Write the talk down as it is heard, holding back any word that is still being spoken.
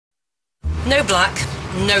No black,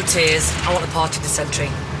 no tears. I want the party of the century.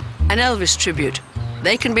 An Elvis tribute.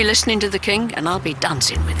 They can be listening to the King and I'll be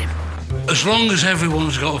dancing with him. As long as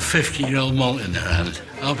everyone's got a 50-year-old malt in their hand,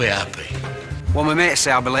 I'll be happy. Well, my mates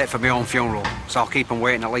say I'll be late for my own funeral, so I'll keep them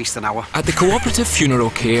waiting at least an hour. At the Cooperative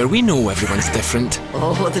Funeralcare, we know everyone's different.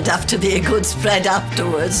 Oh, there'd have to be a good spread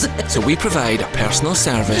afterwards. So we provide a personal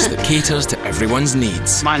service that caters to everyone's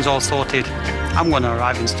needs. Mine's all sorted. I'm going to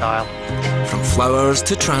arrive in style. From flowers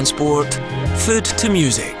to transport, food to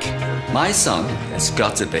music. My song has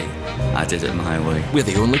got to be I Did It My Way. We're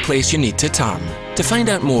the only place you need to turn. To find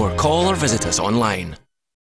out more, call or visit us online.